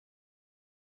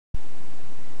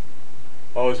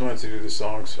always wanted to do this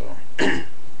song, so I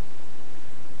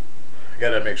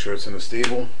gotta make sure it's in the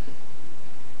stable.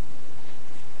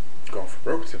 Going for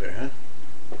broke today, huh?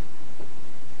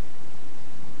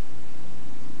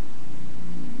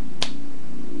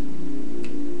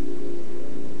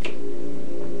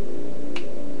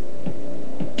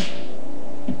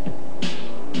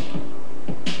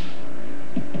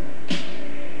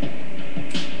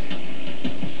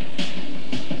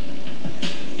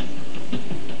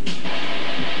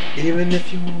 Even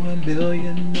if you were a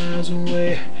million miles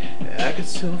away, I could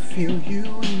still feel you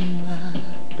in my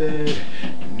bed.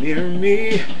 Near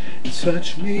me,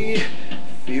 touch me,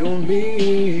 feel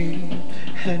me.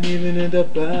 And even at the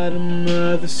bottom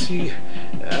of the sea,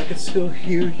 I could still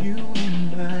hear you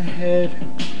in my head,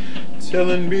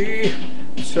 telling me,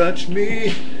 touch me,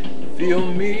 feel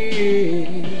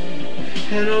me.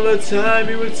 And all the time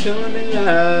you were telling me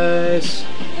lies.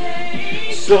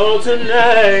 So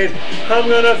tonight, I'm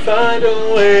gonna find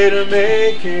a way to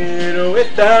make it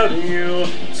without you.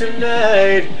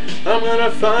 Tonight, I'm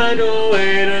gonna find a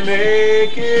way to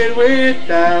make it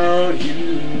without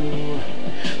you.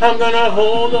 I'm gonna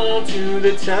hold on to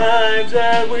the times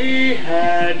that we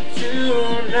had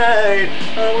tonight.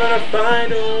 I'm gonna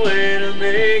find a way to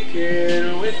make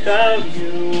it without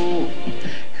you.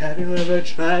 Have you ever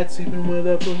tried sleeping with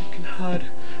a broken heart?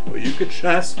 Or you could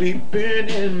try sleeping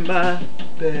in my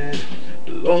bed.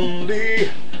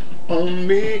 Lonely on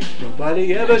me,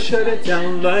 nobody ever shut it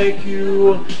down like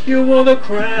you. You wore the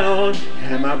crown,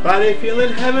 and my body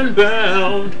feeling heaven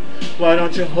bound. Why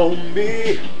don't you hold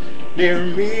me, near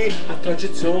me? I thought you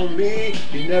told me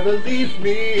you never leave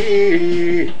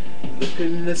me. Look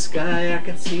in the sky, I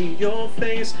can see your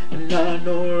face, and I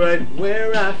know right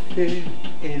where I fit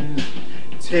in.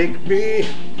 Take me,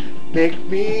 make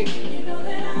me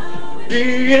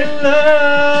be in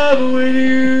love with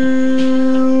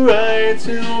you right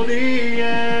till the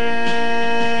end.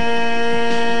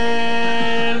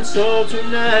 So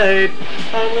tonight,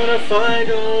 I'm gonna find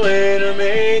a way to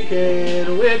make it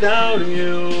without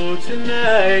you.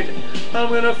 Tonight, I'm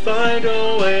gonna find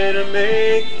a way to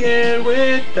make it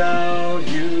without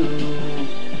you.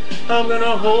 I'm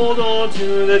gonna hold on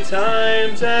to the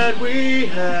times that we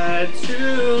had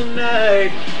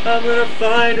tonight. I'm gonna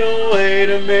find a way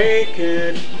to make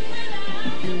it.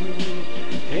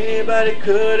 Anybody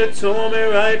could have told me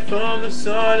right from the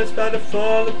start it's about to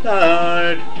fall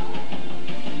apart.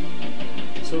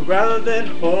 So rather than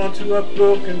hold to a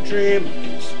broken dream,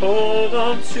 just hold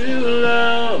on to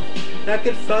love. I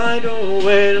can find a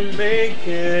way to make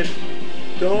it.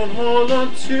 Don't hold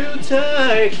on too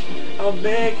tight, I'll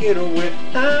make it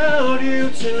without you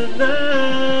tonight.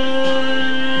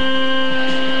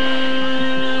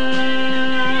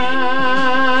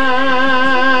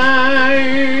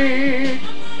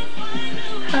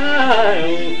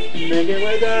 I'll make it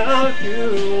without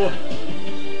you.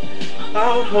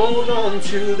 I'll hold on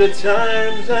to the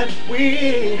times that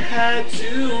we had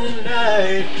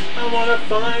tonight. I wanna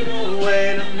find a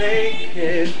way to make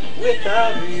it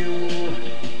without you.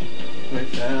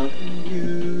 Without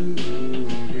you,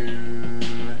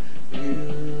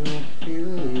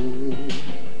 you.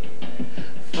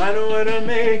 Find a way to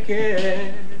make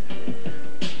it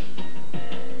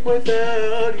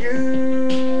without you.